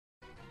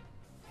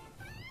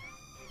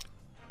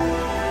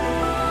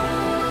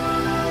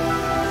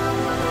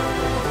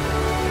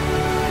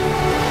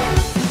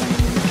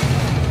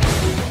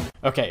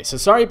Okay, so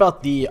sorry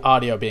about the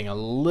audio being a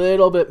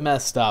little bit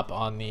messed up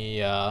on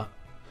the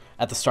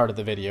at the start of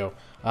the video.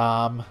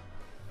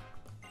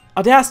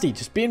 Audacity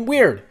just being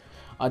weird.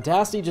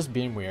 Audacity just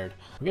being weird.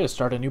 We gotta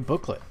start a new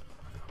booklet.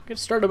 We gotta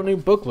start a new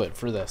booklet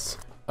for this.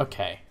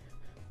 Okay.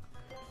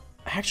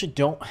 I actually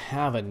don't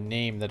have a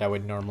name that I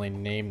would normally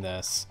name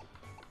this.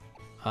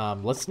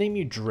 Let's name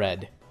you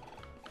Dread.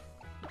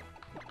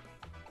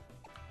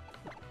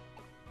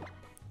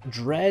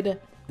 Dread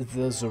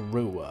the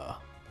Zorua.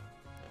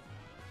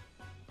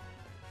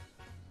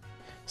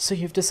 So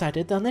you've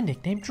decided on the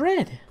nickname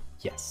Dread?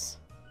 Yes.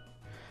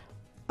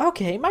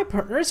 Okay, my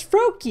partner is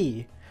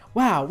Froakie.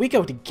 Wow, we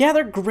go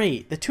together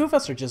great. The two of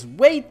us are just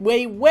way,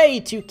 way, way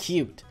too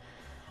cute.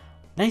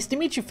 Nice to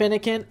meet you,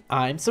 Finnegan.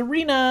 I'm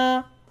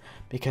Serena.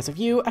 Because of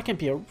you, I can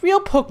be a real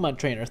Pokemon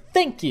trainer.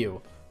 Thank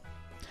you.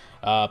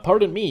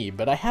 Pardon me,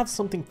 but I have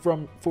something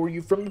for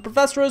you from the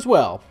professor as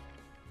well.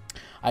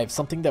 I have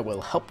something that will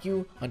help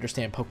you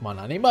understand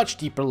Pokemon on a much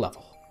deeper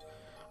level.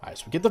 Alright,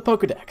 so we get the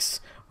Pokedex.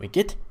 We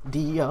get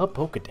the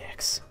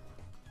Pokedex.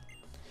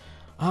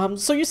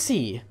 So you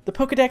see, the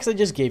Pokedex I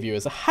just gave you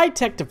is a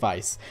high-tech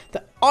device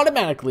that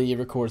automatically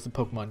records the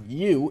Pokemon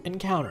you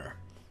encounter.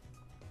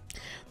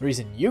 The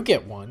reason you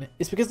get one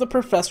is because the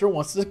professor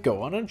wants us to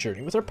go on a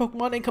journey with our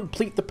Pokemon and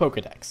complete the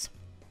Pokedex.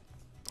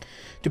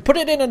 To put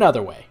it in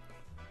another way,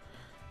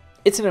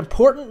 it's an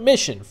important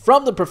mission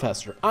from the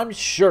professor, I'm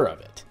sure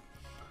of it.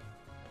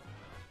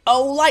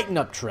 Oh, lighten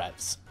up,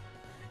 Trevs.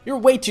 You're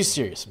way too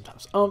serious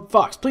sometimes.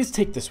 Fox, please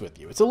take this with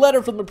you. It's a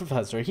letter from the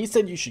professor. He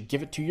said you should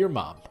give it to your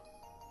mom.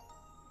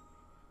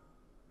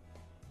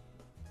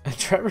 And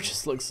Trevor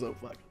just looks so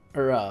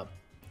fucking...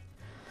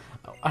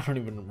 I don't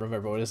even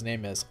remember what his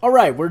name is.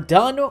 Alright, we're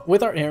done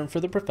with our errand for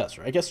the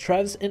professor. I guess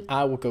Trevs and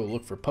I will go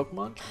look for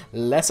Pokemon.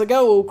 Let's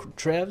go,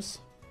 Trevs.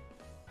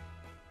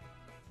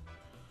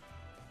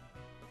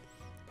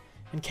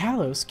 In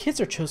Kalos, kids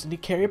are chosen to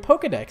carry a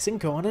Pokedex and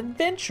go on an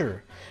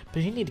adventure.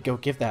 But you need to go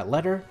give that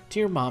letter to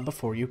your mom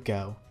before you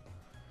go.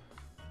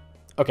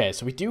 Okay,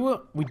 so we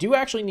do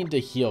actually need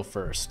to heal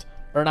first.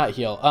 Or not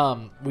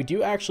heal. We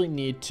do actually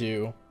need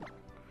to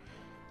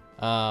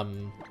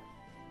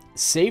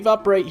save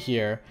up right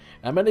here.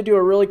 I'm going to do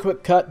a really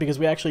quick cut because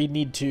we actually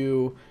need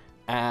to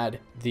add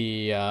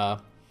the...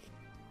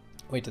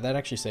 Wait, did that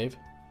actually save?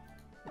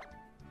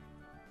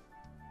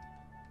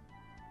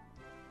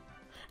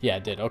 Yeah,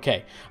 it did.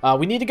 Okay.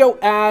 We need to go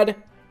add...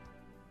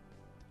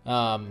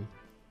 Yeah,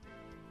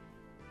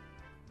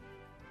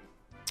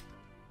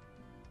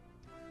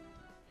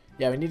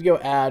 we need to go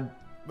add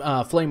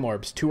Flame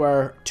Orbs to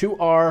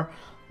our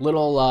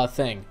little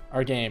thing,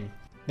 our game.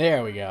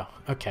 There we go.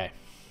 Okay.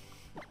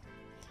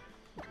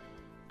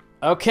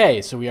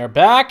 Okay, so we are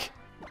back.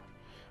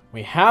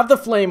 We have the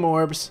Flame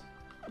Orbs.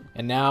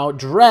 And now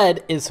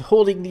Dread is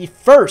holding the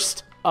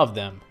first of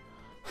them.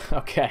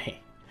 Okay.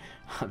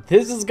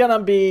 This is gonna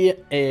be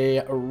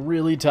a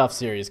really tough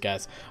series,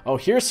 guys. Oh,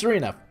 here's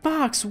Serena.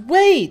 Fox,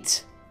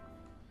 wait!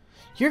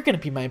 You're gonna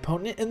be my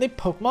opponent in the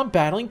Pokemon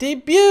battling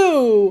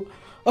debut!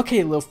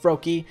 Okay, little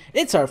Froakie,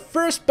 it's our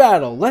first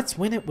battle. Let's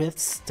win it with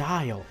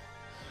style.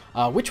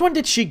 Which one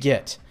did she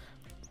get?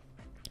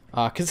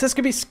 Because this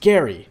could be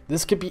scary.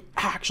 This could be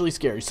actually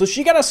scary. So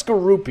she got a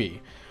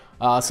Skorupi.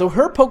 So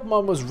her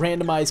Pokemon was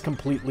randomized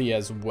completely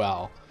as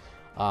well.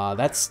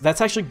 That's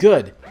actually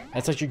good.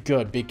 That's actually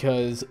good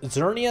because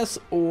Xerneas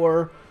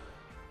or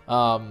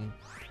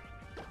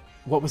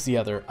what was the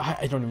other?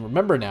 I don't even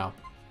remember now.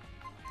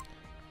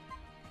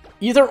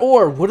 Either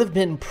or would have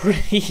been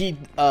pretty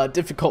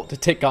difficult to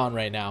take on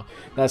right now.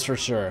 That's for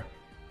sure.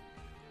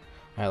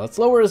 All right, let's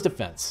lower his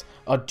defense.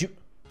 Do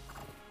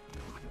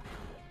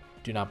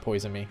not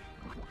poison me.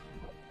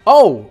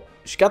 Oh,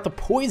 she got the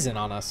poison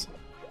on us.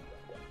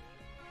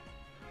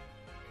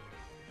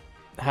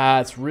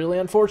 That's really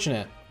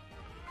unfortunate.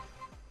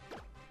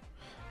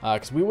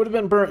 Because we would have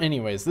been burnt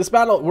anyways. This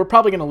battle, we're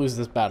probably going to lose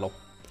this battle.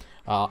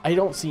 I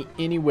don't see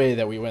any way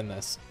that we win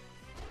this.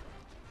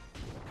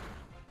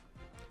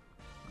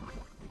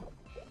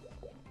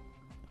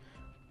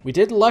 We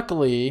did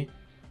luckily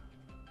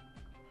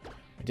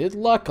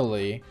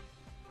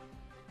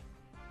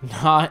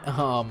not,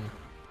 oh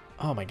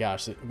my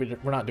gosh,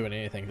 we're not doing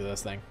anything to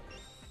this thing.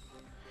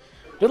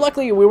 But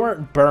luckily we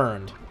weren't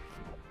burned.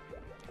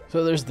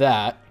 So there's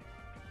that.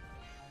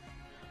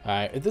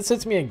 Alright, if this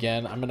hits me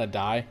again, I'm gonna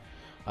die.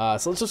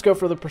 So let's just go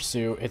for the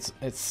pursuit. It's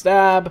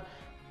stab.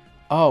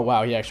 Oh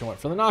wow, he actually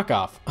went for the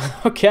knockoff.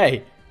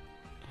 Okay.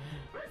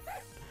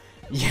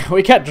 Yeah,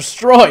 we got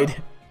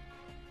destroyed.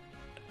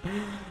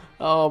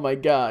 Oh my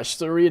gosh,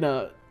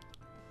 Serena.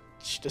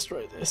 She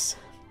destroyed this.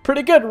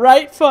 Pretty good,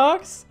 right,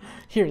 Fox?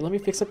 Here, let me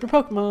fix up your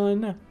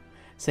Pokemon.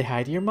 Say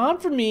hi to your mom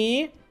for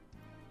me.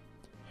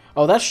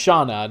 Oh, that's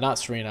Shauna, not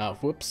Serena.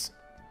 Whoops.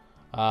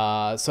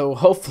 So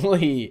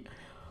hopefully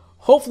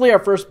our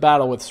first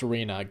battle with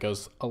Serena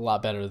goes a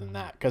lot better than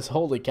that. Because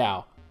holy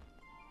cow.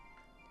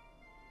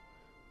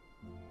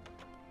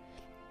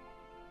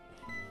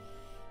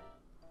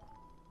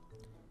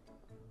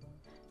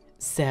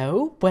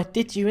 So, what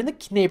did you and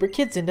the neighbor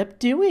kids end up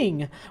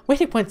doing?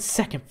 Wait 1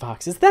 second,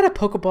 Fox. Is that a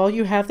Pokeball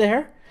you have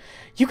there?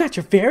 You got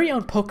your very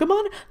own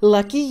Pokemon?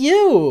 Lucky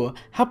you!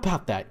 How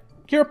about that?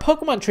 You're a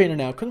Pokemon trainer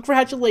now.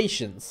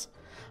 Congratulations.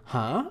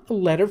 Huh? A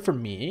letter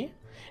from me?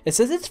 It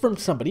says it's from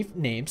somebody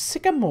named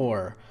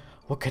Sycamore.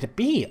 What could it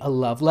be? A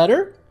love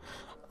letter?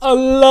 A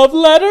love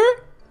letter?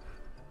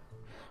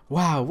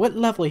 Wow, what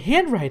lovely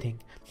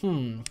handwriting.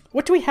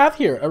 What do we have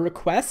here? A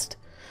request?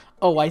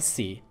 Oh, I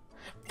see.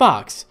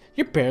 Fox,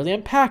 you're barely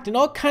unpacked and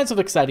all kinds of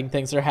exciting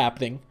things are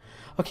happening.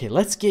 Okay,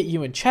 let's get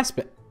you in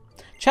Chespin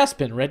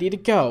ready to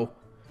go.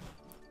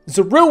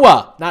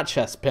 Zorua! Not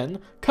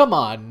Chespin. Come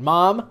on,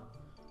 Mom.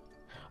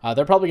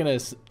 They're probably going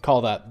to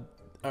call that,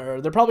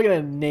 or they're probably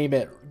going to name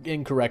it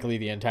incorrectly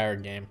the entire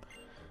game.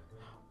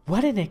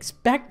 What an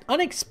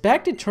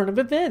unexpected turn of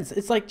events.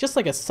 It's like just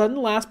like a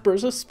sudden last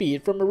burst of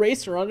speed from a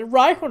racer on a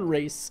Rhyhorn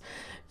race.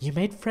 You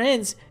made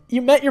friends,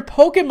 you met your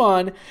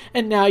Pokemon,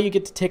 and now you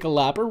get to take a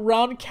lap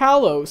around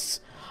Kalos.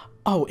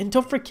 Oh, and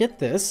don't forget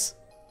this.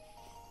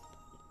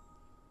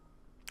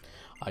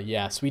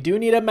 Yes, we do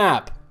need a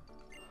map.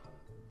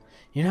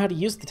 You know how to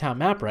use the town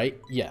map, right?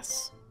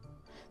 Yes.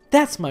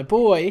 That's my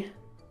boy.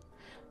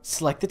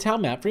 Select the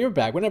town map from your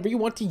bag whenever you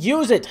want to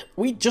use it.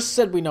 We just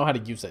said we know how to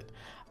use it.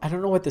 I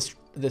don't know what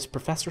this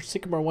Professor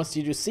Sycamore wants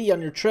you to see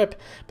on your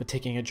trip, but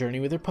taking a journey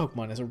with your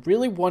Pokemon is a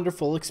really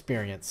wonderful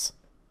experience.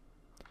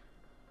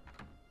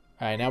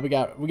 All right, now we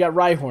got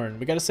Rhyhorn.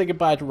 We got to say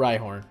goodbye to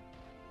Rhyhorn.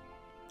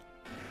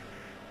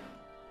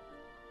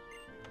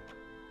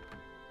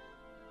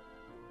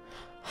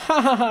 Ha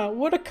ha ha!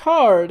 What a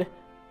card!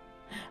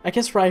 I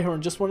guess Rhyhorn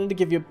just wanted to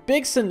give you a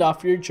big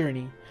send-off for your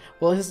journey.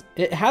 Well,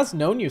 it has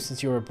known you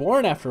since you were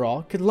born, after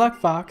all. Good luck,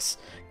 Fox.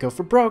 Go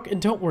for broke, and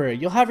don't worry.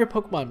 You'll have your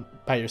Pokemon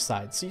by your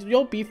side, so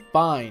you'll be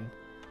fine.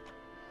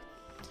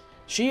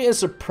 She is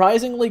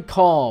surprisingly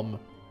calm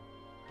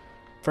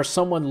for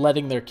someone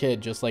letting their kid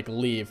just, like,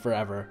 leave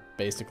forever,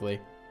 basically.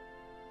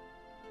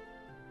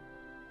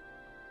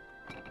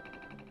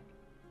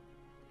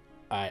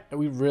 Alright,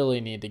 we really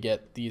need to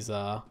get these,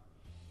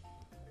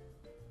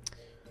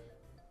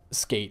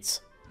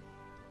 skates.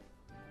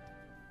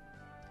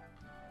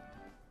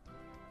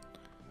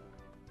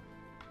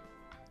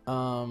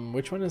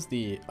 Which one is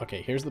the...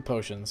 Okay, here's the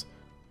potions.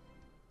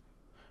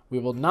 We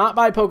will not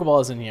buy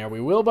Pokeballs in here. We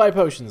will buy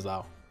potions,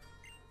 though.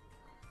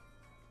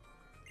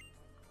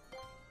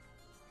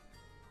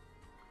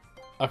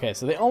 Okay,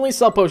 so they only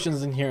sell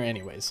potions in here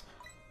anyways.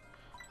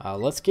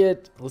 Let's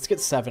get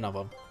 7 of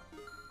them.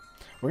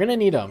 We're gonna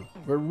need them.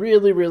 We're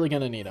really, really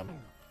gonna need them.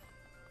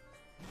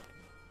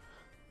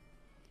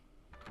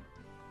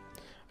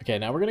 Okay,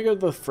 now we're gonna go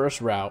to the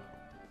first route.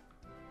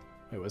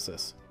 Wait, what's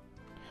this?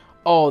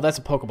 Oh, that's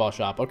a Pokeball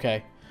shop.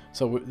 Okay.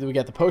 So we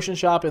got the potion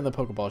shop and the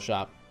Pokeball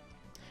shop.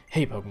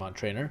 Hey, Pokemon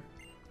trainer.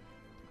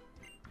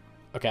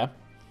 Okay.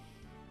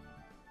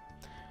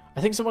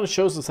 I think someone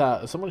shows us how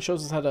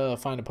to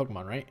find a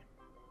Pokemon, right?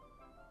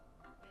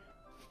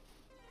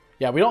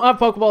 Yeah, we don't have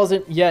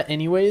Pokeballs yet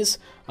anyways.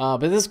 But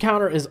this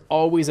counter is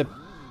always a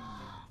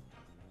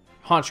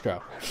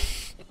Honchkrow.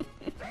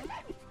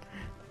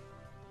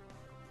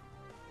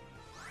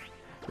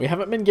 We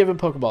haven't been given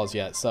Pokeballs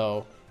yet,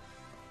 so...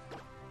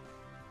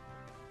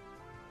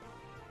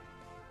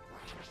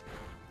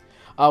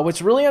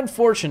 what's really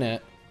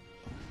unfortunate...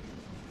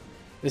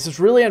 This is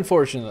really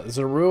unfortunate.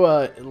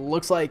 Zorua, it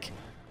looks like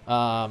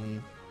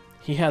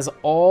he has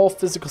all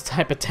physical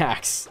type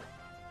attacks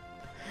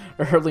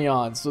early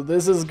on. So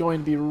this is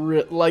going to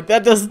be... like,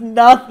 that does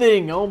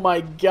nothing! Oh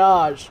my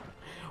gosh!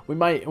 We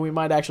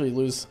might actually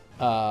lose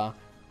to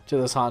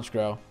this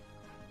Honchkrow.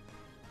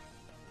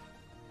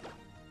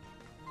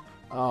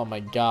 Oh my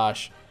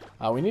gosh.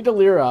 We need to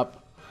leer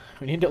up.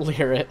 We need to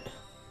leer it.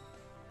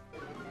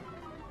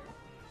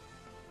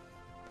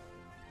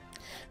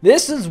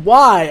 This is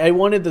why I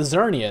wanted the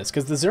Xerneas,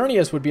 because the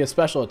Xerneas would be a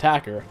special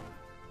attacker.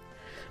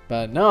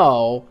 But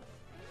no.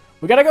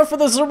 We gotta go for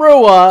the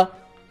Zorua.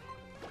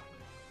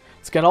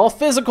 It's got all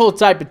physical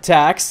type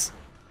attacks.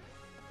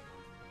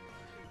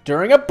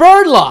 During a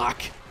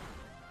Burnlocke.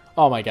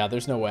 Oh my god,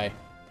 there's no way.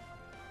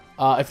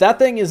 If that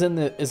thing is in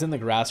the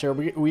grass here,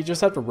 we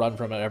just have to run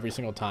from it every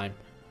single time.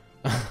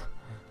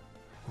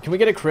 Can we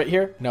get a crit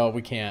here? No,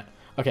 we can't.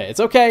 Okay, it's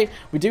okay.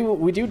 We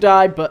do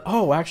die, but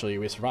oh, actually,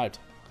 we survived.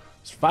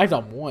 Survived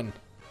on 1.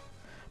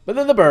 But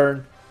then the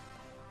burn.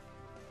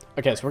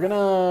 Okay, so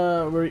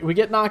we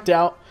get knocked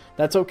out.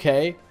 That's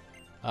okay.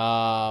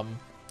 Oh,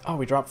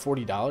 we dropped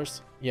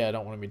 $40. Yeah, I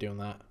don't want to be doing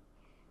that.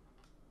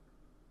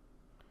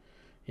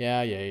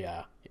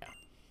 Yeah.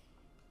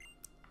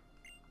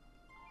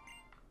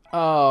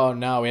 Oh,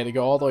 no, we had to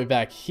go all the way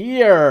back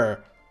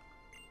here.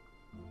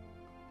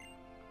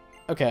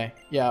 Okay,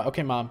 yeah,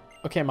 okay, Mom.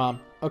 Okay, Mom.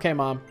 Okay,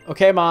 Mom.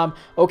 Okay, Mom.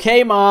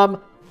 Okay,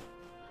 Mom.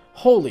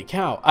 Holy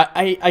cow.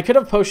 I could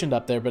have potioned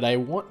up there, but I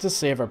want to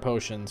save our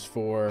potions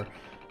for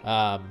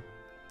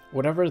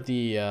whatever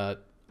the...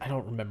 I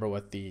don't remember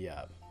what the...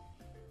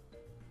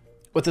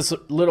 what this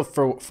little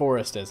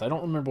forest is. I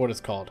don't remember what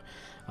it's called.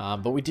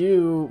 But we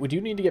do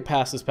need to get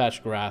past this patch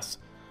of grass.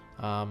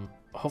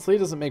 Hopefully it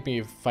doesn't make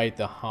me fight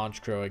the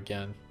Honchkrow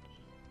again.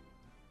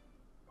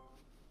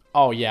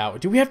 Oh, yeah.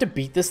 Do we have to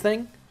beat this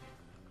thing?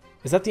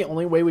 Is that the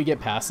only way we get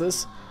past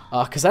this?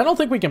 Because I don't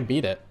think we can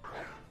beat it.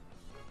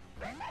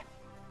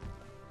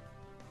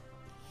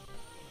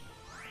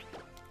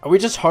 Are we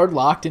just hard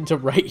locked into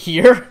right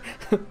here?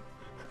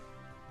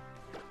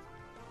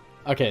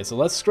 Okay, so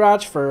let's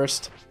scratch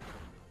first.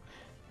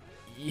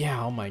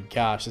 Yeah, oh my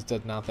gosh, this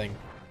does nothing.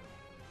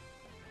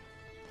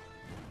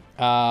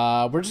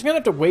 We're just gonna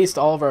have to waste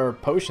all of our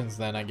potions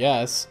then, I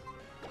guess.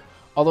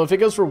 Although if it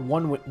goes for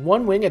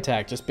one wing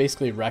attack, just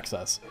basically wrecks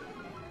us.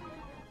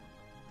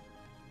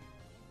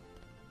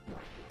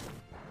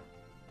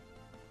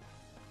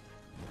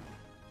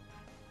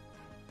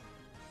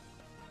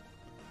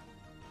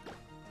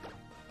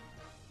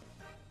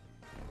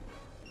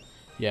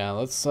 Yeah,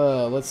 let's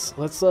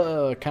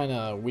kind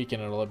of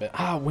weaken it a little bit.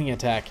 Ah, wing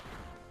attack.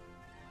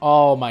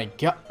 Oh my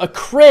god, a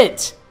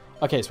crit!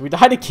 Okay, so we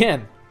died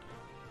again.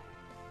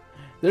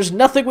 There's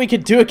nothing we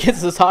can do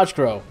against this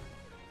Honchkrow.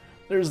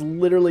 There's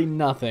literally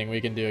nothing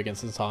we can do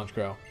against this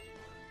Honchkrow.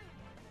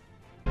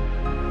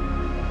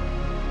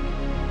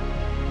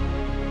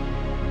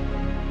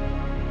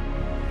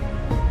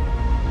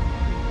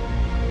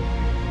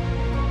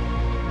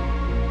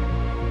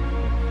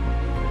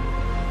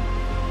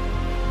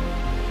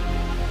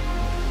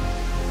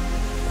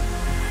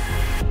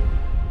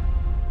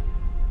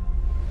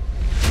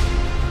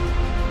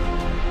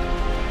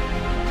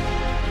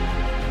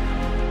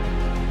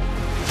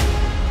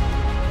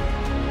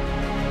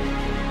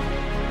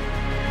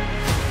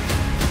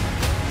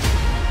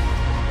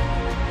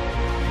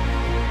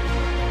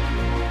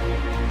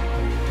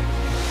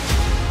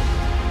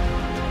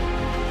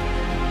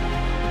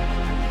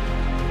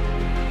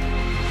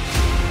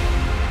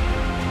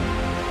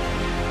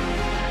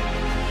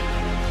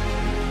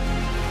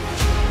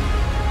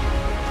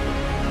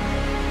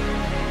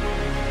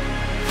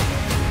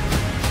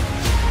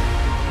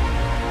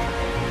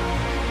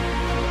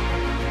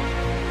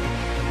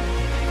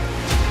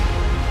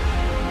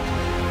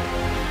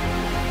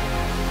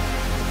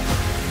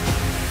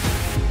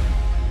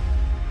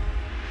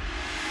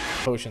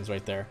 Potions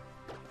right there.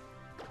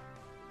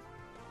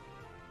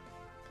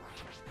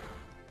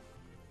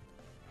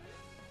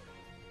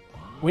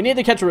 We need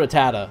to catch a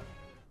Rattata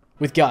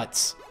with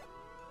guts.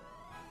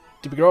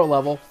 Did we grow a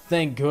level?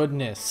 Thank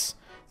goodness.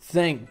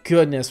 Thank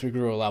goodness we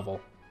grew a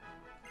level.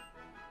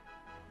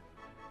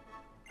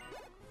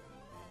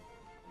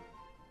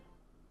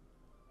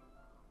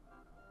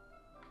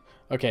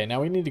 Okay,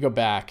 now we need to go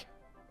back.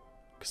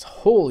 Because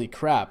holy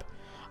crap.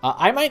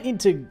 I might need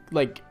to,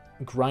 like,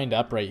 grind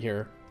up right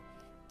here.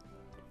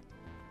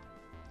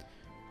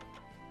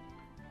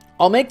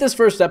 I'll make this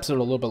first episode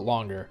a little bit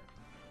longer.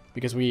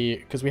 Because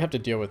we have to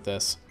deal with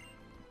this.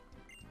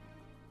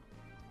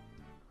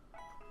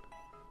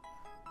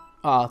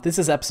 This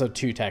is episode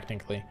 2,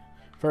 technically.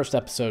 First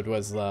episode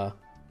was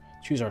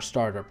choose our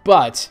starter.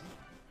 But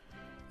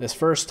this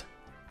first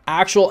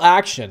actual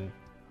action,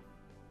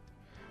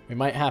 we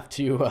might have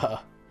to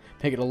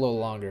make it a little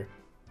longer.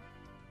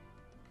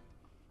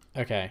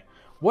 Okay,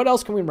 what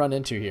else can we run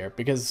into here?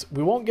 Because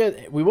we won't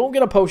get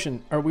a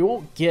potion, or we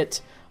won't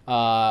get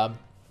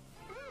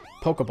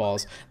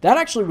Pokeballs. That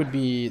actually would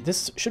be,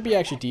 this should be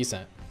actually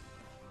decent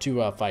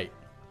to fight,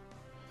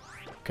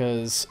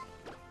 because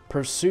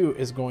Pursuit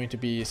is going to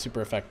be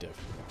super effective.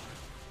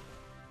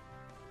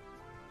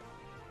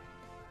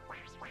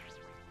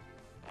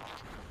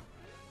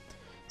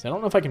 So I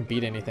don't know if I can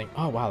beat anything.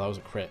 Oh wow, that was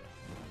a crit.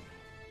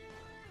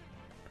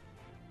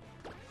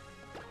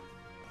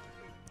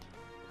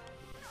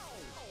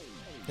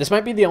 This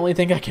might be the only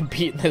thing I can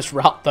beat in this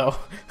route, though.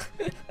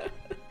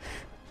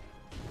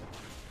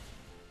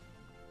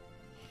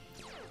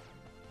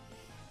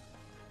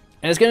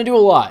 And it's going to do a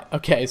lot.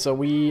 Okay, so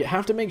we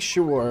have to make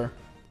sure...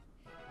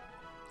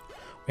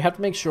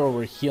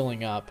 we're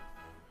healing up.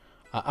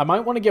 I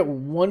might want to get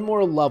one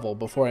more level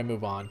before I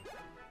move on.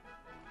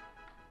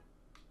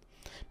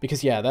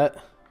 Because, yeah, that...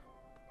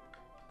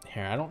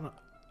 Here, I don't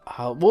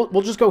know...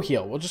 we'll just go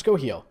heal. We'll just go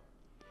heal.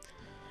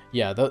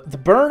 Yeah, the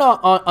burn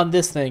on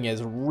this thing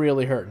is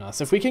really hurting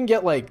us. If we can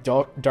get, like,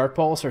 Dark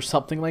Pulse or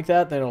something like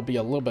that, then it'll be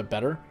a little bit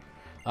better.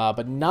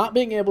 But not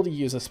being able to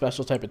use a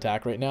special type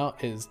attack right now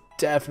is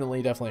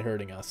definitely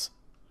hurting us.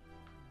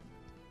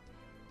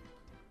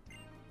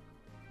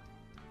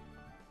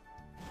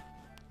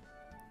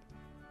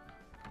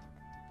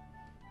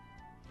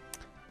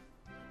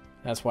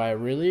 That's why I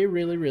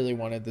really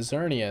wanted the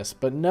Xerneas,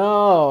 but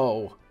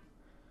no!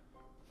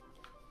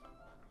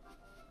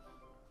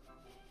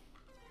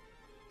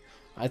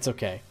 It's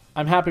okay.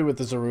 I'm happy with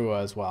the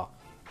Zorua as well.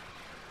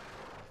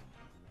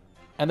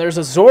 And there's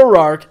a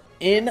Zoroark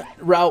in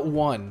Route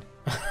 1.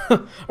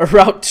 Or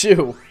Route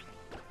 2.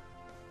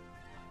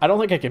 I don't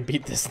think I can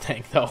beat this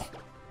thing, though.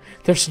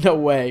 There's no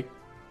way.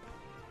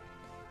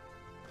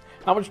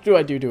 How much do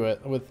I do to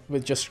it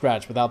with just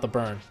Scratch, without the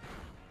burn?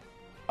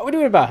 Oh, we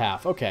do it about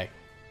half. Okay.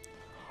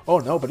 Oh,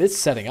 no, but it's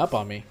setting up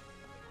on me.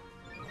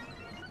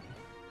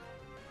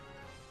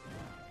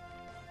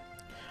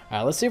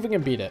 Alright, let's see if we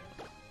can beat it.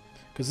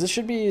 Because this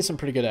should be some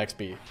pretty good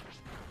XP.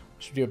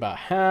 Should do about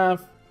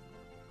half.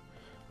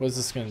 What is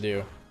this going to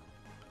do?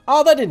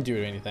 Oh, that didn't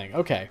do anything.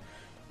 Okay.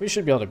 We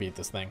should be able to beat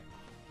this thing.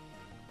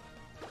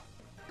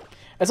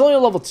 It's only a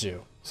level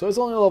 2. So it's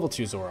only a level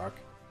 2 Zoroark.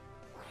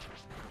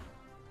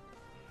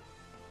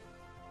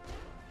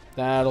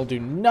 That'll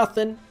do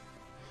nothing.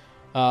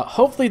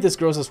 Hopefully this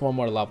grows us one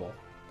more level.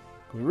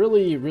 We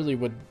really, really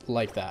would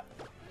like that.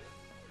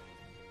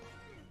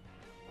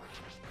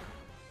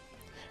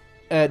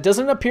 It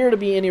doesn't appear to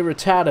be any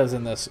Rattatas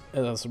in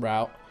this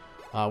route.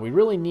 We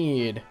really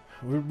need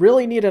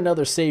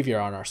another savior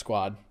on our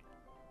squad,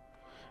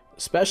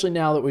 especially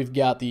now that we've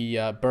got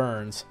the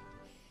burns.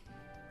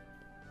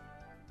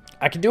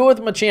 I can do it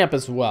with Machamp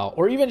as well,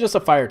 or even just a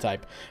fire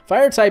type.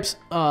 Fire types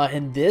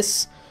in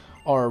this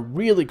are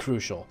really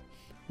crucial.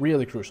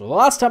 Really crucial. The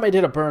last time I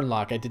did a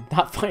Burnlocke, I did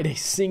not find a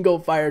single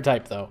fire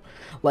type though.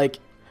 Like,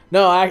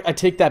 no, I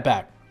take that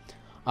back.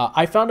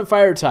 I found a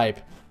fire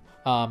type,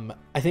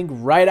 I think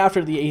right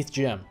after the 8th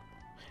gym,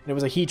 and it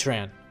was a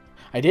Heatran.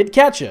 I did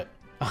catch it,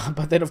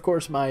 but then of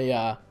course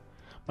my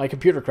my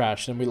computer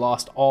crashed and we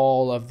lost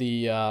all of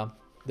the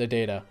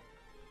data.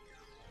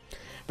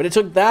 But it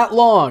took that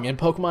long in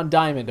Pokemon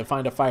Diamond to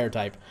find a fire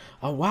type.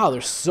 Oh wow,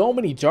 there's so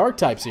many dark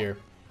types here.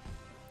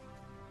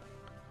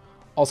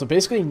 Also,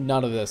 basically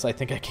none of this I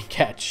think I can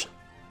catch.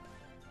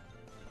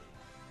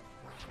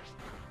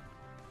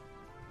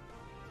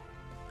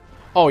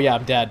 Oh yeah,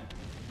 I'm dead.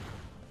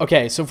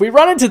 Okay, so if we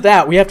run into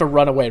that, we have to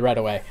run away right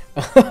away.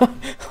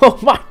 Oh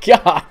my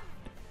god.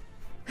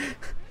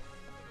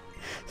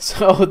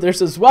 So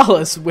there's as well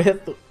as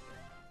with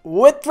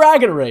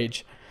Dragon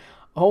Rage.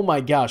 Oh my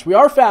gosh, we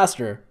are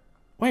faster.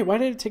 Wait, why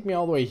did it take me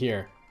all the way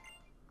here?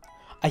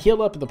 I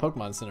healed up at the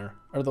Pokemon Center,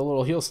 or the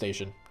little heal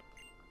station.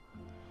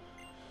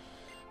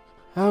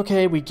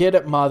 Okay, we get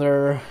it,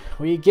 Mother.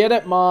 We get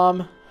it,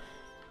 Mom.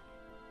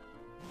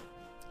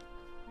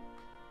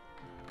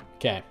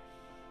 Okay.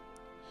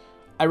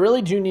 I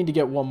really do need to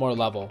get one more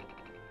level.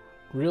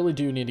 Really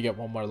do need to get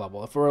one more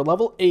level. If we're a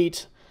level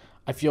 8,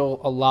 I feel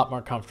a lot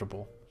more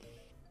comfortable.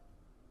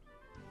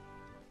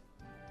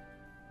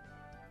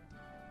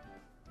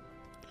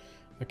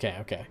 Okay,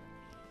 okay.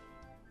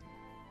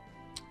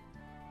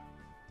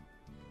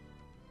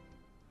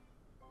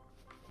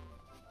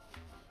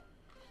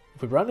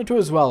 If we run into a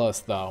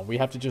Zweilous, though, we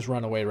have to just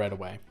run away right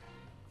away.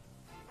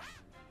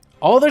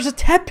 Oh, there's a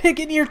Tepig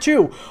in here,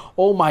 too!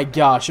 Oh my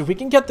gosh, if we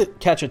can catch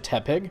a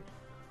Tepig,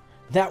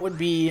 that would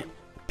be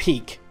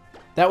peak.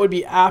 That would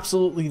be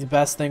absolutely the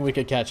best thing we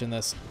could catch in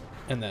this.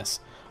 Because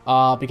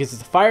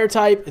it's a fire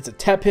type, it's a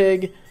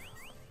Tepig,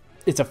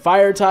 it's a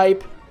fire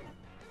type.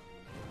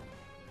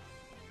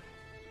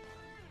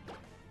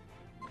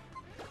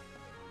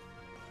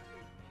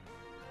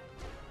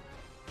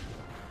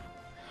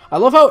 I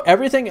love how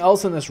everything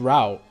else in this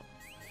route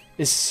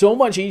is so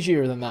much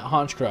easier than that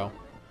Honchkrow.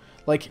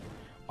 Like,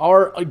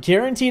 our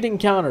guaranteed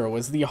encounter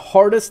was the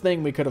hardest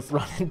thing we could have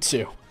run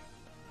into.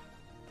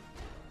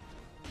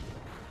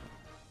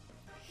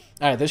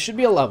 Alright, this should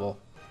be a level.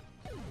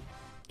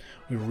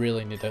 We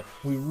really need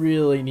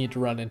to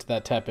run into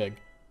that Tepig.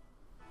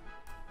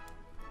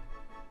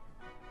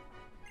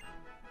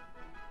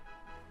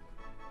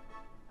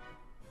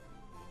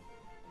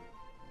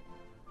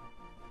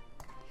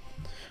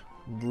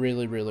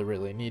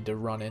 Really need to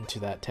run into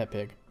that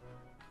Tepig.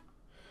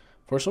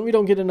 Fortunately, we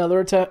don't get another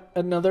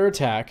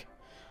attack,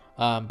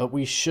 but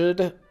we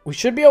should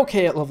be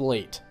okay at level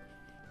 8.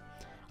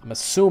 I'm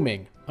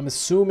assuming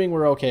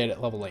we're okay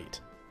at level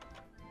 8.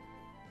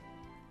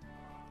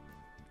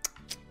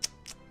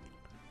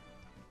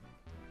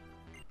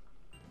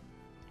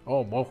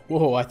 Oh,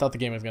 whoa! I thought the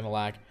game was gonna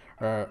lag,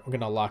 or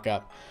gonna lock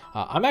up.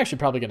 I'm actually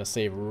probably gonna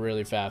save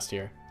really fast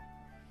here.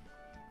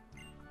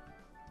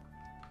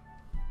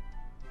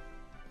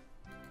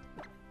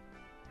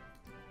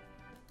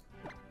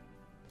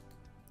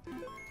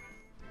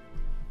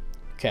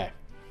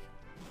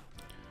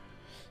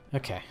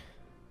 Okay.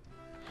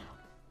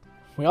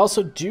 We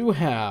also do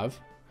have,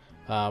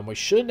 I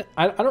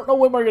don't know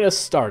when we're going to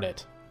start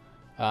it,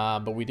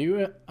 but we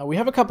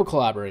have a couple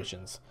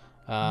collaborations.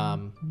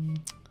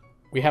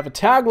 We have a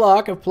tag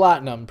lock of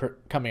Platinum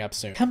coming up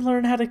soon. Come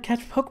learn how to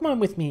catch Pokemon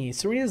with me.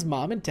 Serena's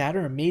mom and dad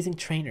are amazing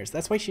trainers.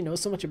 That's why she knows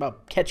so much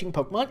about catching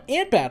Pokemon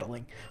and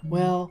battling.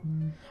 Well,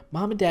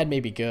 mom and dad may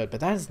be good,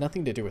 but that has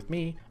nothing to do with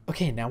me.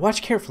 Okay, now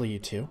watch carefully, you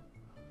two.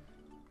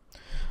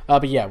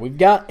 But yeah, we've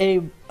got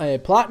a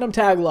Platinum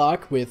tag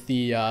lock with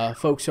the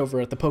folks over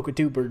at the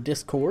PokeTuber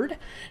Discord.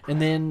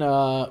 And then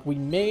we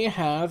may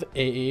have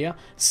a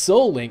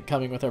Soul Link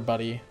coming with our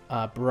buddy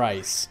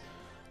Bryce.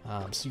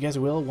 So you guys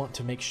will want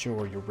to make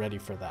sure you're ready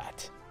for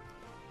that.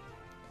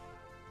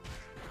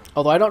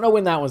 Although I don't know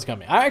when that one's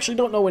coming. I actually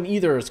don't know when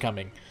either is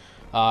coming.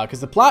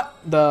 Because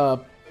the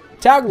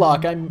tag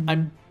lock,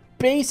 I'm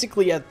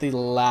basically at the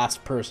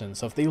last person.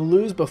 So if they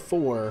lose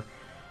before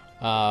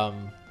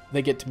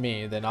they get to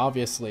me, then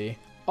obviously,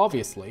 well,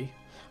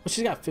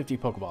 she's got 50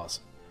 Pokeballs.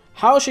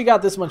 How has she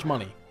got this much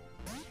money?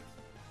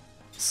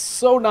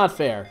 So not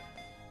fair.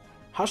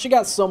 How she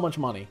got so much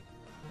money?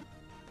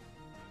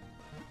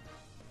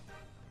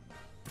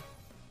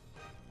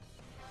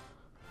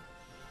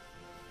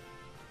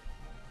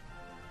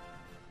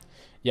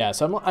 Yeah,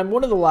 so I'm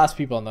one of the last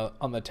people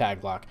on the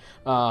tag block,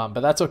 but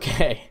that's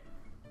okay.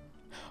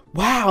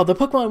 Wow, the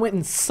Pokemon went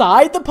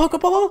inside the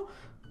Pokeball?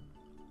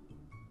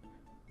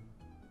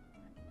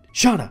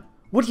 Shauna,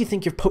 what do you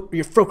think your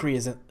Froakie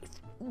is in?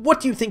 What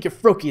do you think your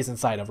Froakie is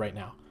inside of right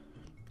now?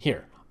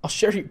 Here, I'll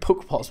share your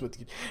Pokeballs with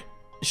you.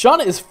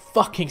 Shauna is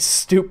fucking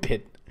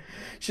stupid.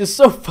 She's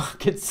so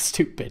fucking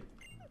stupid.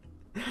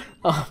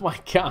 Oh my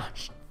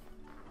gosh.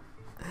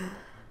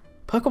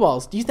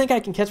 Pokeballs, do you think I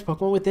can catch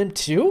Pokemon with them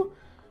too?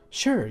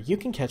 Sure, you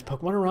can catch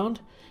Pokemon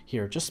around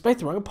here just by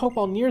throwing a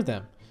Pokeball near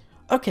them.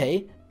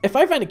 Okay, if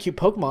I find a cute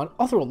Pokemon,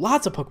 I'll throw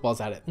lots of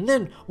Pokeballs at it, and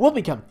then we'll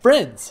become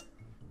friends.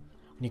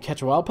 When you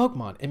catch a wild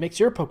Pokemon, it makes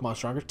your Pokemon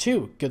stronger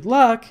too. Good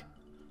luck!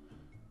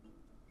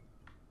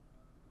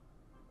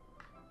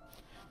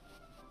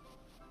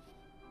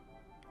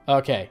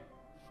 Okay.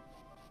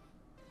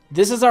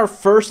 This is our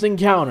first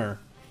encounter.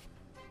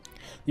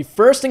 The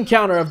first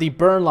encounter of the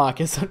Burnlocke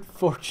is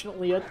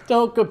unfortunately a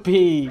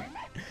Togepi.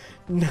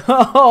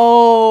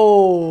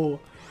 No!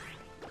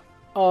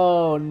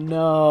 Oh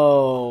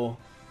no.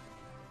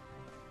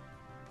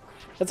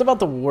 That's about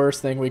the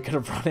worst thing we could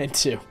have run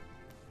into.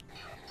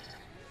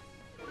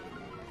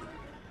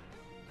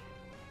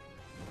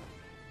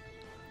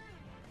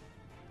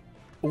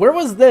 Where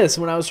was this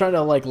when I was trying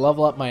to like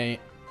level up my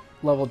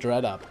level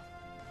Dread up?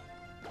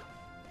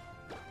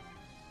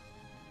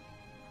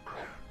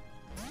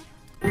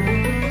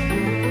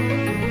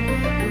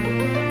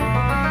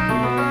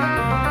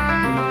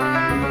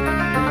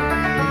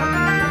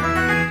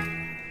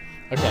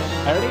 Okay,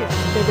 I think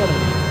I got a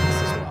name for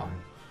this as well.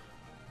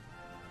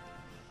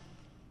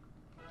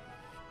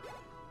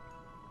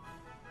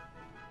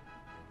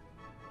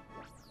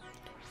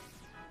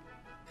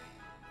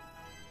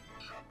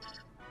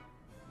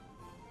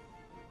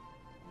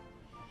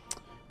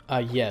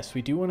 Yes,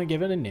 we do want to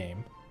give it a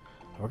name.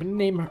 We're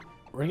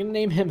gonna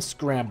name him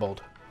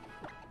Scrambled.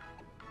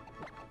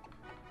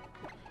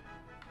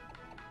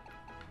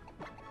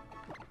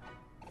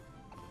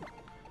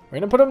 We're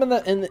gonna put him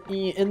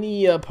in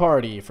the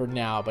party for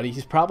now, but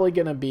he's probably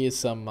gonna be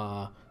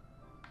some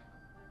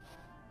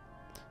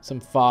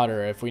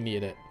fodder if we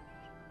need it.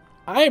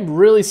 I am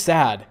really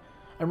sad.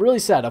 I'm really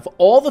sad. Of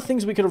all the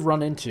things we could have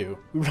run into,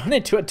 we run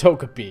into a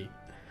Togepi.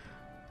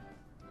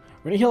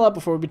 We're gonna heal up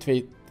before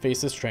we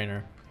face this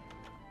trainer.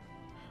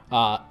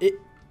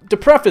 To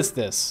preface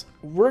this,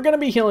 we're gonna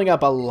be healing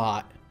up a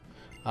lot.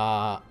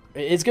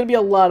 It's gonna be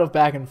a lot of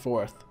back and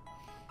forth.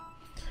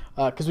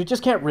 Because we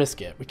just can't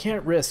risk it. We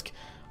can't risk.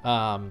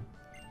 Can't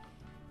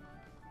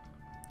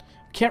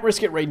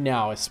risk it right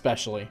now,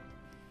 especially.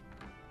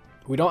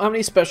 We don't have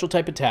any special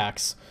type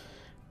attacks,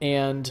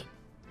 and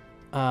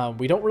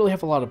we don't really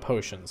have a lot of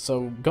potions.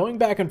 So going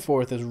back and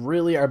forth is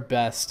really our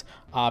best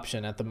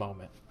option at the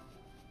moment.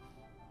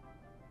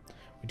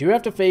 We do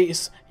have to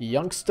face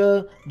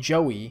youngster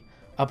Joey,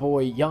 a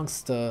boy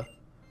youngster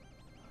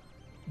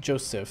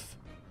Joseph.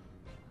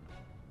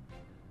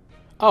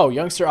 Oh,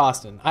 youngster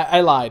Austin.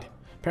 I lied.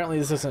 Apparently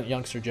this isn't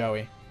youngster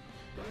Joey.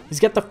 He's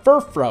got the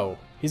Furfro.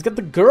 He's got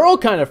the girl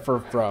kind of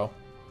Furfro.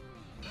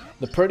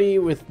 The pretty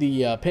with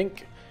the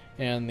pink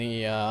and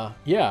the,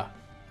 yeah.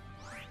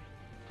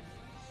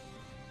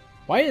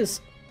 Why is...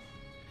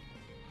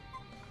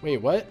 Wait,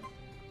 what?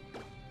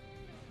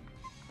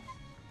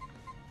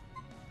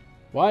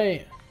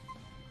 Why...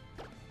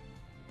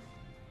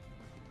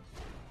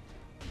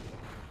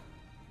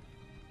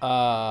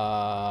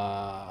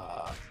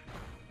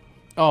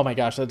 Oh my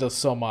gosh, that does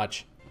so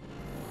much.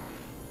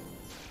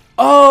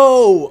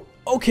 Oh!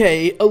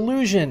 Okay,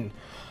 illusion.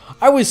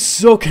 I was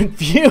so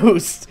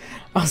confused.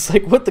 I was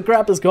like, what the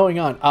crap is going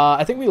on?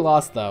 I think we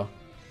lost, though.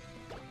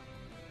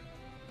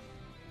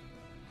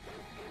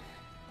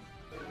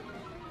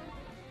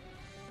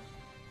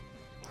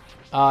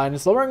 And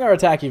it's lowering our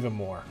attack even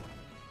more.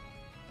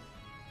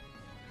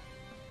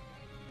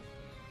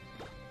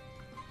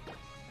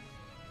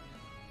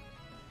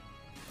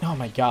 Oh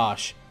my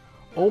gosh.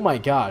 Oh my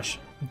gosh.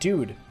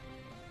 Dude.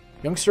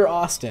 Youngster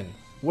Austin.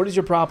 What is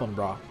your problem,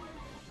 bro?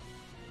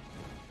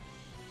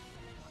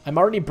 I'm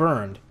already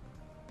burned.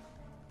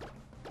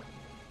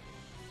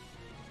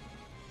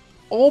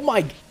 Oh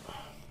my...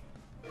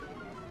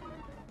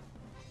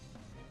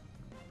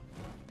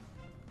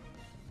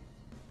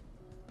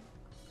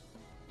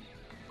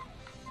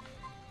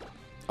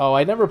 Oh,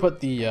 I never put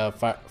the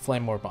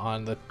Flame Orb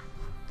on the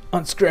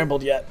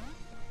Unscrambled yet.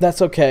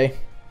 That's okay.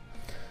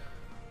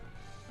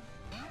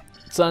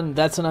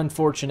 That's an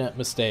unfortunate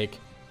mistake.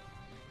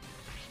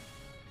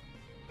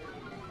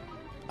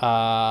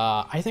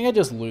 I think I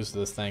just lose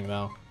this thing,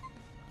 though.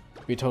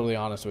 To be totally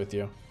honest with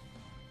you.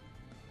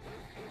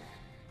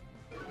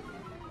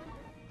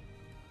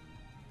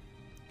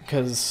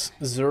 Because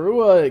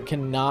Zorua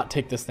cannot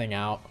take this thing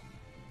out.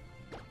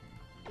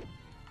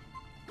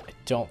 I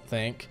don't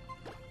think.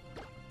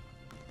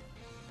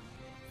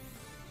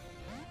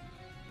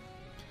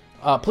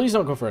 Please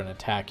don't go for an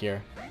attack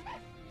here.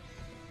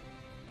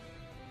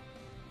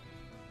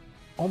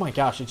 Oh my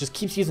gosh, it just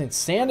keeps using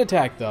Sand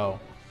Attack, though.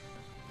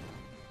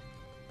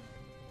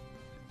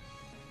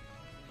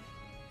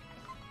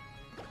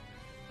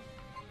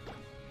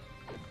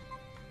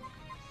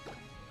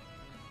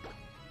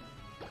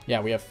 Yeah,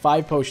 we have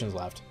 5 potions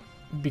left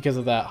because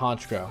of that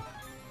Honchkrow.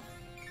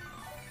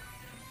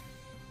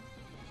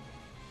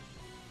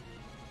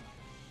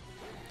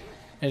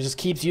 And it just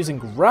keeps using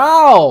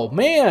Growl!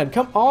 Man,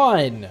 come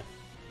on!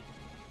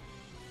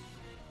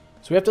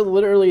 So we have to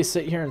literally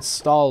sit here and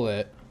stall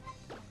it.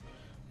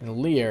 And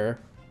leer.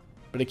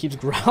 But it keeps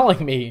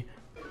growling me.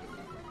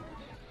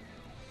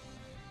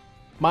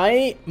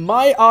 My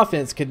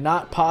offense could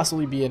not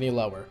possibly be any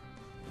lower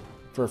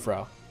for a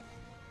Fro.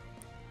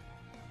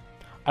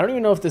 I don't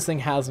even know if this thing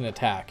has an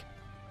attack.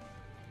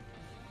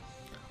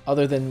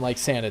 Other than, like,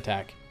 Sand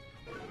Attack.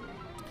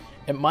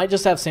 It might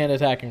just have Sand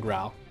Attack and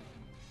Growl.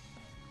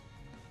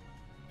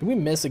 Did we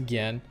miss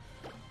again?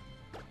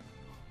 It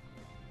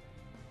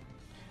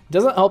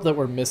doesn't help that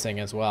we're missing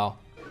as well.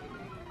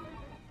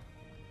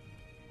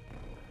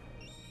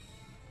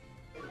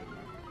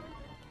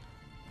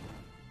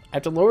 I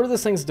have to lower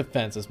this thing's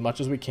defense as much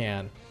as we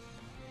can.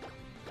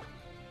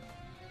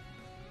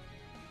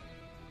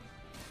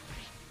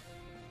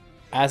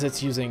 As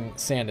it's using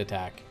Sand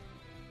Attack.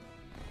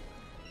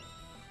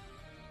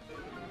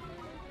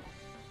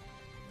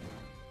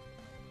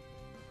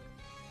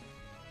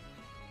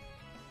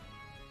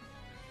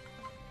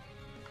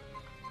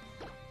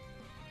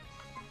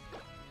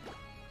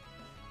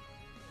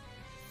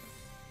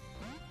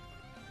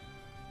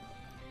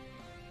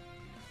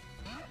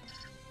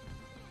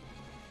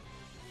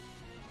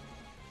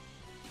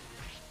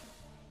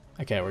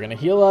 Okay, we're gonna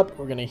heal up.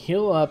 We're gonna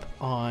heal up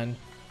on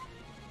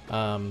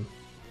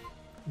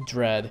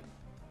Dread.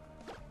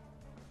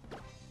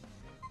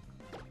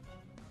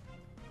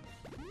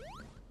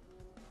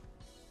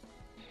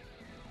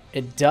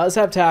 It does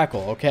have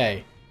Tackle.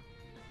 Okay,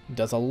 it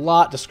does a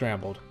lot to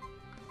Scrambled.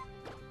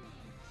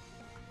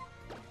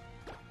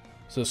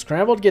 So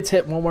Scrambled gets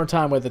hit one more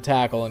time with the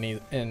Tackle,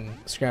 and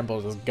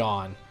Scrambled is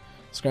gone.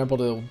 Scrambled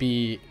will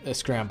be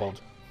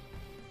Scrambled.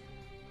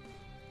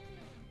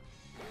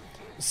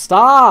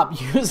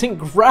 Stop using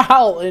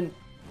Growl and...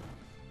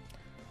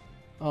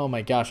 Oh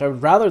my gosh, I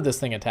would rather this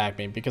thing attack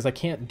me because I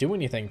can't do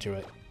anything to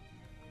it.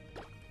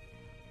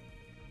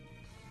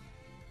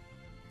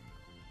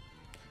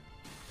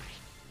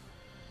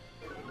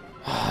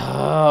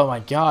 Oh my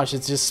gosh,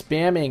 it's just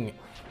spamming.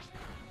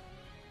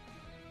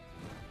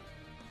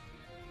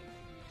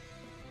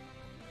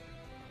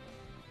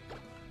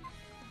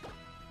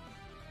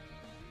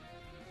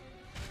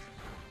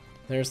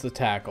 There's the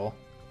Tackle.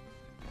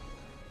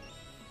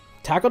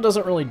 Tackle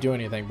doesn't really do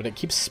anything, but it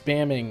keeps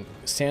spamming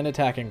Sand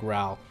Attack and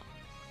Growl.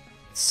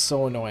 It's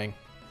so annoying.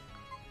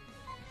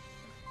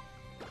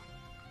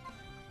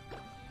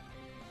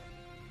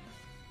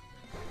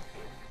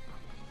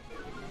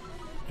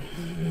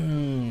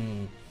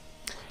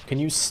 Can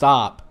you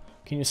stop?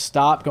 Can you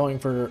stop going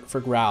for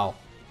Growl?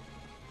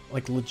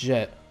 Like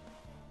legit.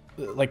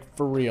 Like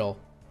for real.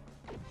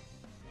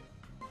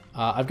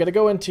 I've got to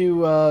go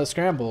into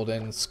Scrambled,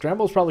 and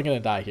Scrambled's probably going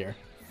to die here.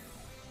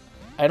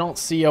 I don't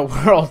see a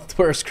world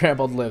where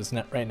Scrambled lives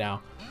right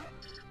now.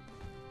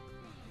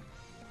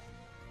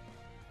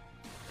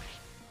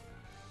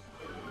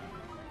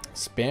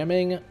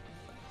 Spamming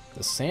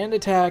the Sand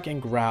Attack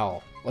and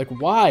Growl. Like,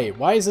 why?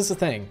 Why is this a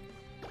thing?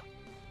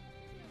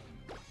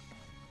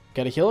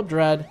 Gotta heal up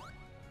Dread.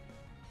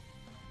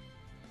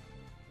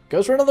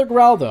 Goes for another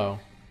Growl, though.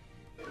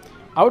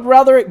 I would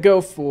rather it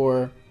go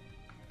for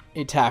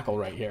a Tackle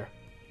right here.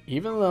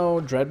 Even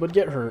though Dread would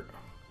get hurt.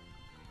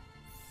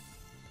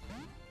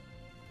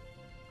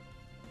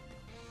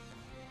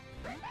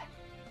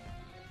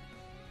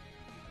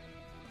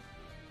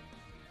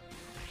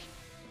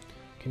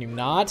 Can you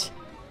not?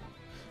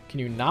 Can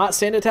you not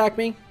Sand Attack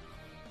me?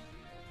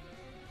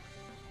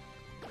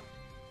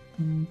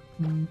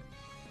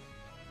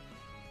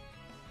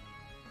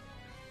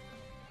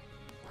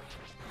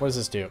 What does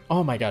this do?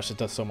 Oh my gosh, it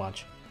does so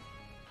much.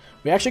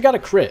 We actually got a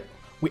crit.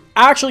 We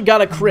actually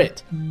got a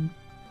crit.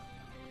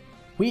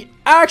 We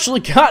actually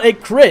got a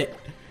crit.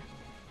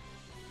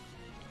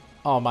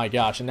 Oh my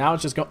gosh, and now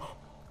it's just going...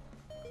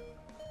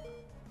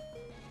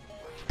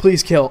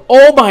 Please kill.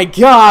 Oh my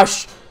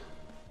gosh!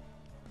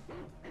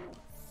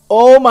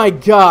 Oh my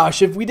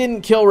gosh, if we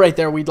didn't kill right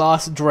there, we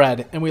lost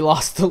Dread, and we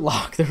lost the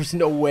lock. There was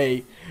no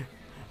way.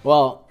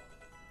 Well,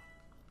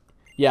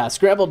 yeah,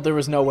 Scrambled, there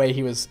was no way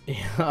he was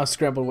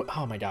Scrambled.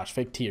 Oh my gosh,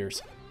 fake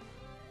tears.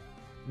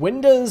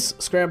 When does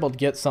Scrambled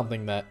get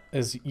something that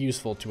is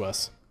useful to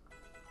us?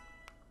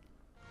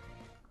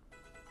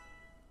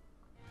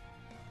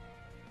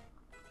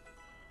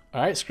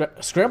 Alright,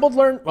 Scrambled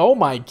learn. Oh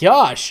my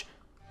gosh!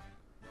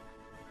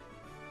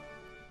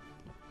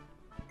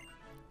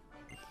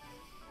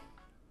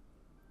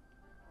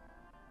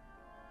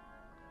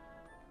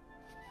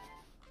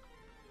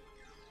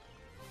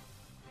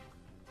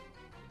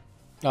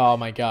 Oh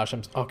my gosh,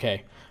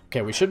 okay.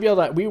 Okay, we should be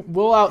able to...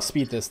 We'll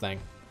outspeed this thing.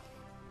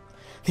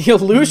 The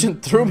illusion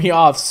threw me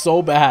off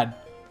so bad.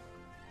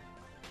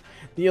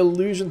 The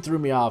illusion threw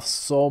me off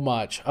so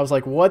much. I was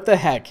like, what the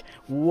heck?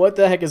 What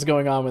the heck is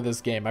going on with this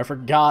game? I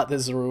forgot that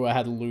Zorua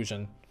had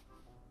illusion.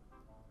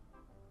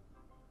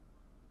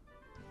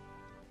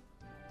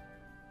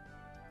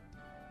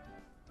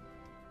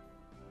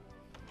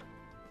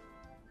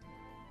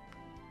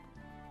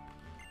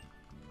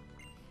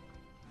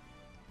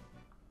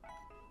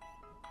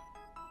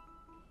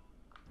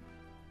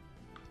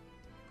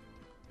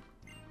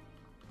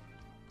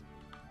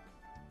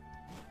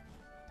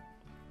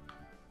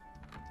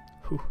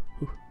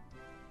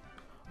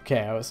 Okay,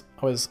 I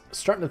was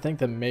starting to think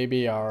that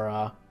maybe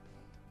our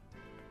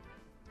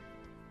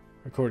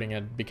recording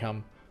had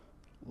become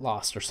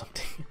lost or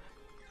something.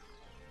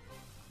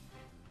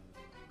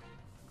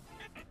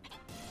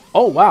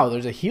 Oh wow,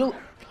 there's a heal.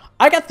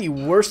 I got the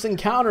worst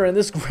encounter in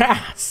this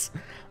grass.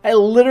 I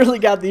literally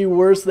got the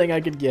worst thing I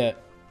could get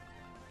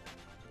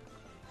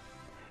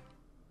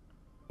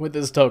with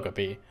this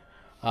Togepi.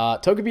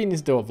 Togepi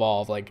needs to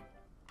evolve like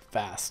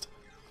fast.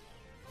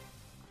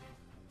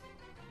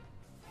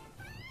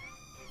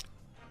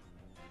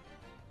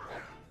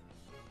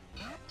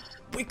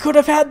 We could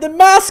have had the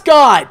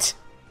mascot!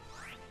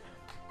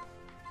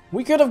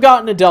 We could have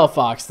gotten a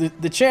Delphox,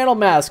 the channel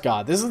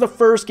mascot. This is the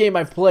first game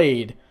I've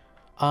played.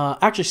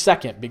 Actually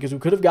second, because we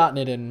could have gotten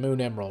it in Moon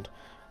Emerald.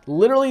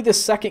 Literally the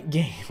second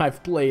game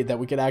I've played that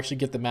we could actually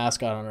get the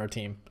mascot on our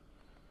team.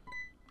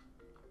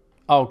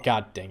 Oh,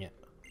 god dang it.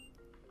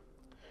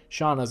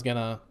 Shauna's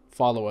gonna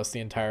follow us the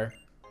entire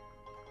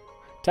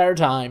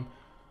time.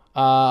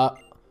 I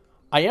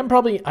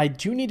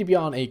do need to be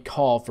on a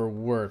call for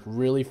work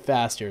really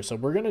fast here, so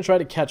we're gonna try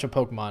to catch a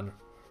Pokemon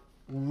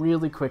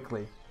really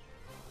quickly.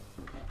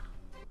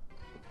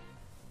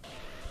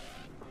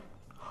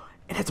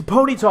 And it's a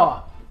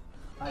Ponyta!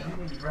 I do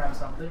need to grab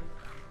something.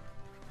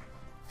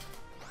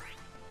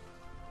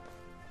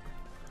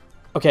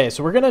 Okay,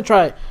 so we're gonna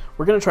try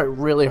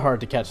really hard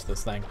to catch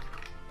this thing.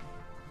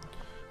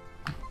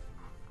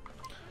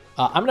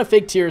 I'm gonna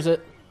fake tears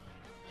it.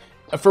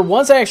 For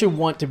once, I actually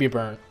want to be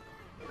burnt.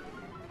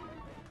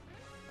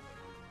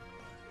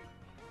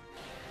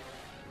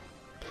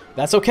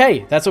 That's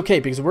okay. That's okay,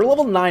 because we're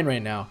level 9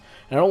 right now,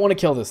 and I don't want to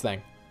kill this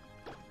thing.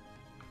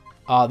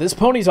 This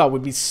Ponyta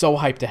would be so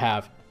hyped to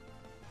have.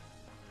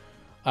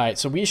 Alright,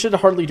 so we should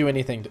hardly do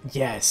anything.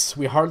 Yes,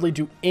 we hardly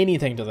do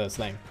anything to this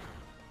thing.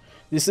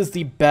 This is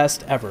the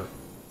best ever.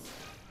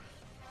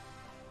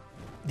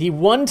 The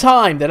one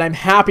time that I'm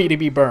happy to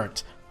be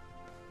burnt.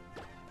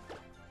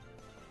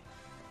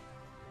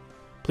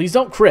 Please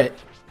don't crit.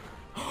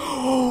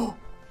 Oh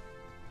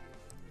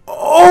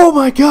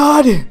my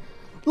god!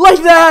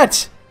 Like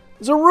that!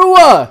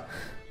 Zorua!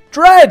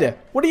 Dread!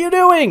 What are you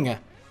doing?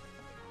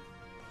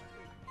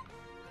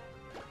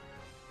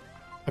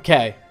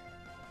 Okay.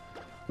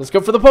 Let's go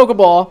for the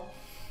Pokeball.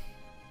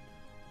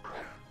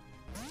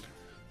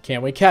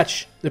 Can we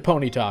catch the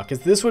Ponyta? Because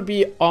this would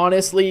be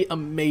honestly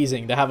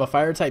amazing to have a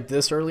fire type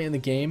this early in the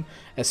game,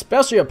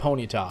 especially a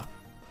Ponyta.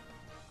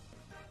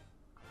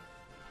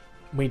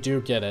 We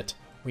do get it.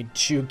 We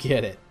do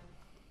get it.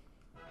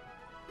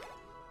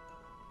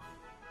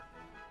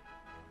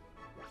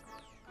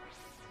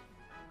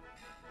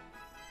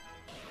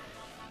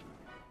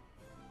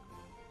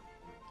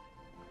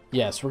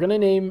 Yes, we're gonna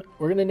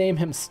name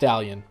him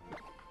Stallion.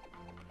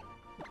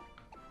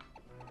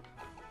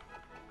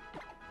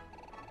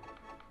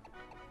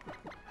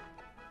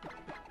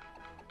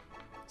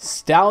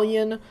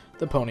 Stallion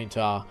the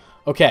Ponyta.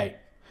 Okay.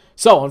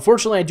 So,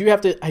 unfortunately, I do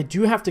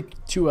have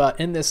to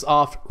end this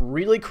off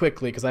really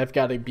quickly because I've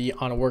got to be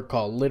on a work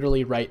call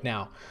literally right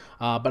now.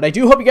 But I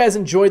do hope you guys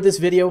enjoyed this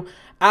video.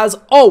 As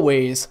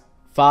always,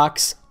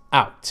 Fox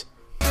out.